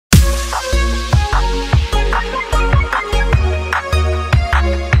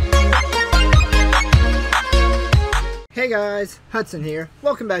guys, Hudson here.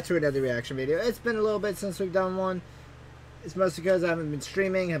 Welcome back to another reaction video. It's been a little bit since we've done one. It's mostly because I haven't been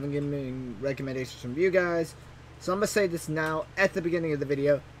streaming, haven't given recommendations from you guys. So I'm going to say this now at the beginning of the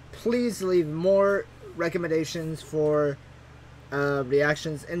video. Please leave more recommendations for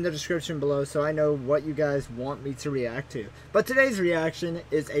reactions in the description below so I know what you guys want me to react to. But today's reaction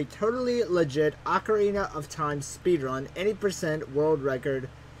is a totally legit Ocarina of Time speedrun, 80% world record,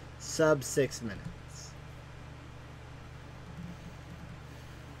 sub 6 minutes.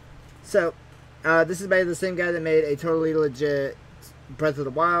 So, this is by the same guy that made a totally legit Breath of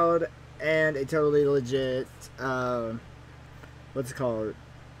the Wild and a totally legit, what's it called?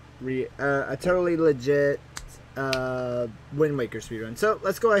 A totally legit Wind Waker speedrun. So,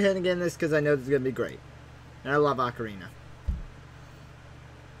 let's go ahead and get in this because I know this is going to be great. And I love Ocarina.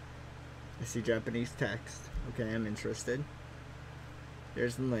 I see Japanese text. Okay, I'm interested.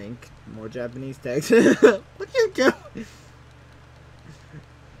 There's the link. More Japanese text. What are you doing?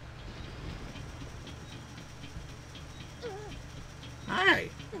 Hi.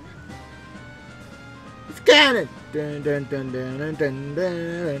 It's canon. Dun dun dun dun dun dun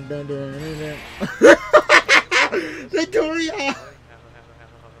dun dun dun dun. Victoria.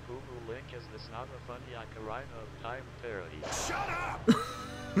 Google link is this not a funny Ocarina of Time parody? Shut up! These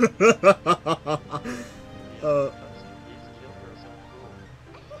children are so cool.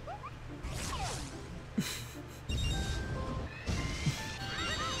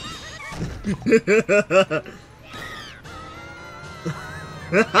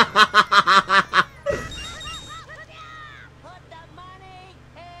 Put the money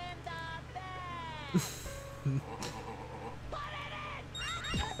in the bag.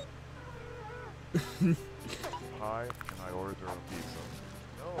 Hi, can I order a pizza?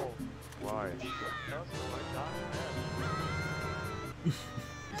 No, Why? because my dog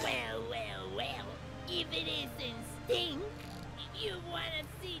Well, if it isn't Stink, you wanna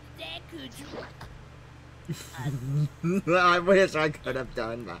see Deku I wish I could have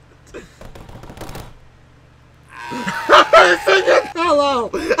done that. Hello.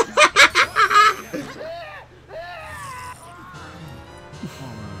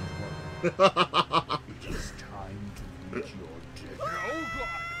 It's time to meet your death. Oh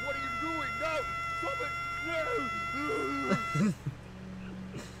God! What are you doing? No! Stop it!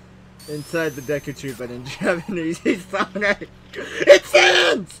 No! Inside the Deku Tree, but in Japanese, he's found it. It's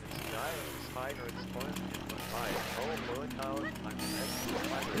Sans! spider explosion in the fight. Oh, look out, I'm next to a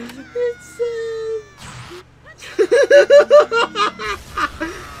spider. It's Sans!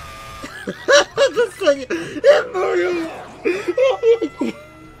 This thing is Mario!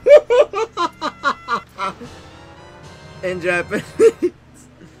 In Japanese,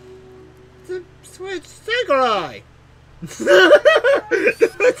 it's a Switch Sakurai!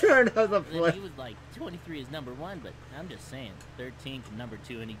 The turn has a play. He was like 23 is number 1, but I'm just saying 13th and number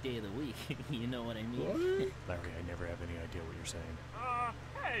 2 any day of the week. You know what I mean? What? Larry, I never have any idea what you're saying.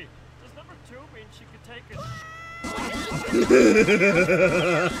 Hey, does number 2 mean she could take it?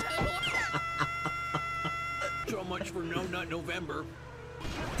 So much for No Nut November.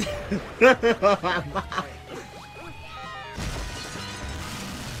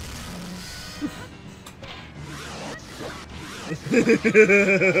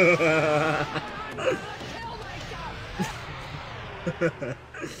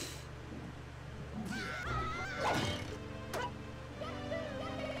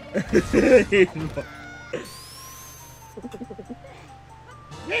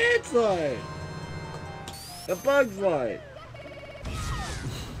 It's like a bug's light.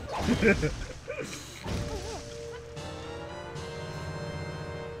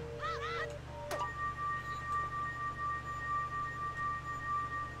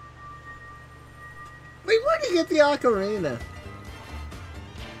 Wait, where did you get the ocarina?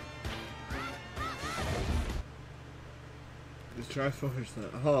 Just try force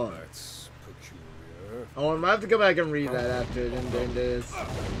that. Oh, That's peculiar. oh, I'm gonna have to go back and read that after doing this.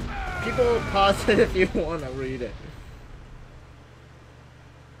 People pause it if you want to read it.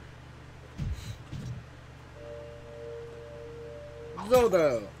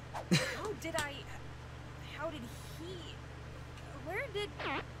 Zodo. How did he... Where did...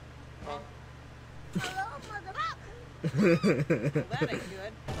 Hello, mother... That ain't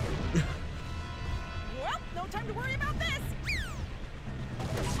good. Well, no time to worry about this!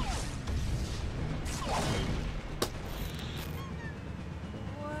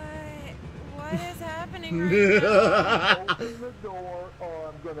 What is happening right now? Open the door or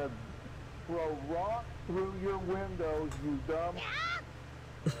I'm gonna throw rock through your windows, you dumb...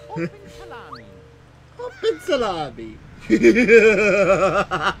 Open salami. Open salami. Oh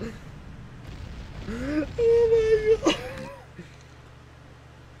my god.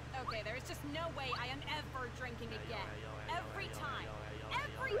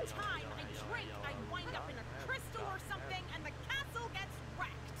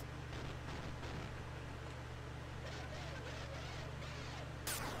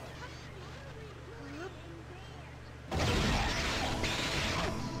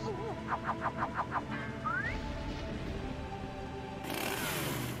 This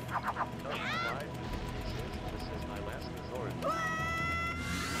is my last resort.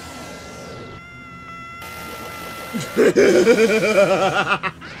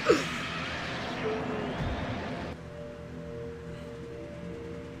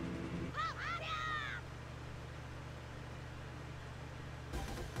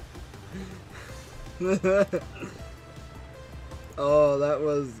 Oh, that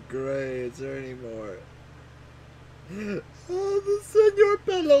was great. Is there any more? Oh, the Senor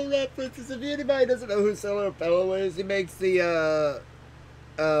Bello references. If anybody doesn't know who Senor Bello is, he makes the,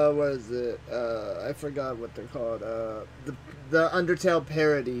 what is it? I forgot what they're called. The Undertale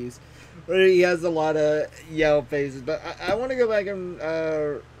parodies. Where he has a lot of yell faces. But I want to go back and,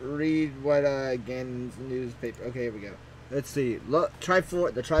 read what, Ganon's newspaper. Okay, here we go. Let's see. The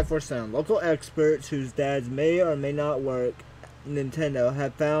Triforce sound. Local experts whose dads may or may not work Nintendo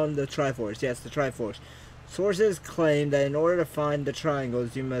have found the Triforce. Yes, the Triforce. Sources claim that in order to find the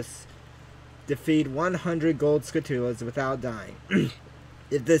triangles, you must defeat 100 gold Scatulas without dying.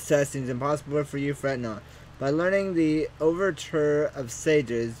 If this test seems impossible for you, fret not. By learning the Overture of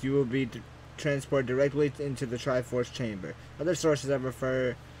Sages, you will be transported directly into the Triforce chamber. Other sources have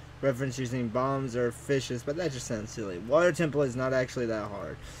reference using bombs or fishes, but that just sounds silly. Water Temple is not actually that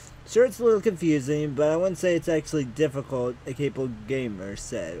hard. Sure, it's a little confusing, but I wouldn't say it's actually difficult, a capable gamer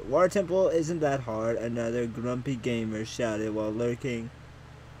said. Water Temple isn't that hard, another grumpy gamer shouted while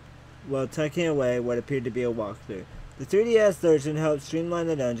tucking away what appeared to be a walkthrough. The 3DS version helped streamline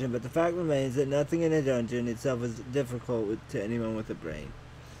the dungeon, but the fact remains that nothing in the dungeon itself is difficult to anyone with a brain.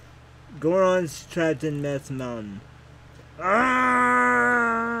 Goron's trapped in Meth Mountain.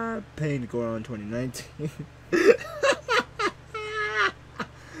 Ah! Pain Goron 2019.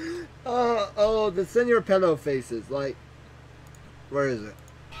 Oh, the Senor Pillow faces. Like, where is it?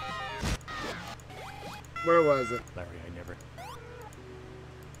 Where was it? Larry, I never.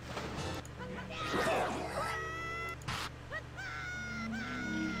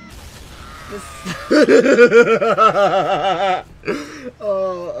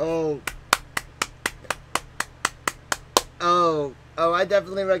 Oh, I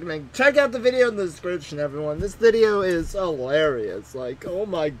definitely recommend. Check out the video in the description, everyone. This video is hilarious. Like, oh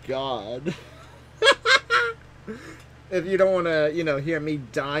my god. If you don't want to, hear me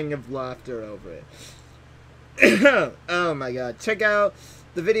dying of laughter over it. Oh my god. Check out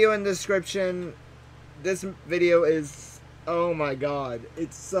the video in the description. This video is, oh my god,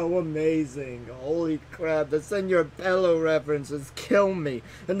 it's so amazing. Holy crap. The Senor Bello references kill me.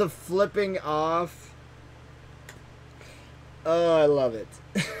 And the flipping off. Oh, I love it.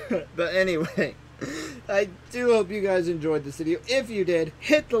 But anyway, I do hope you guys enjoyed this video. If you did,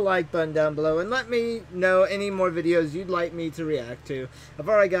 hit the like button down below and let me know any more videos you'd like me to react to. I've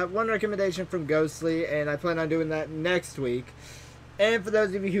already got one recommendation from Ghostly, and I plan on doing that next week. And for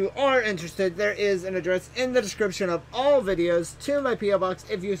those of you who are interested, there is an address in the description of all videos to my P.O. Box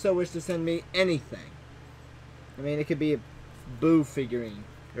if you so wish to send me anything. I mean, it could be a Boo figurine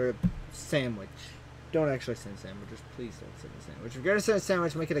or a sandwich. Don't actually send sandwiches. Please don't send a sandwich. If you're going to send a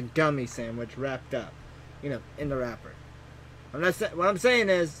sandwich, make it a gummy sandwich wrapped up. In the wrapper. What I'm saying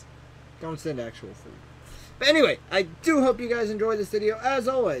is, don't send actual food. But anyway, I do hope you guys enjoyed this video. As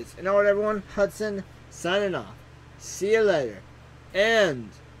always, and alright everyone, Hudson signing off. See you later. And,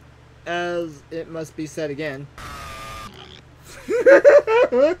 as it must be said again.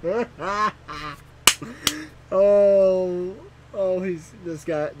 Oh,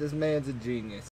 this man's a genius.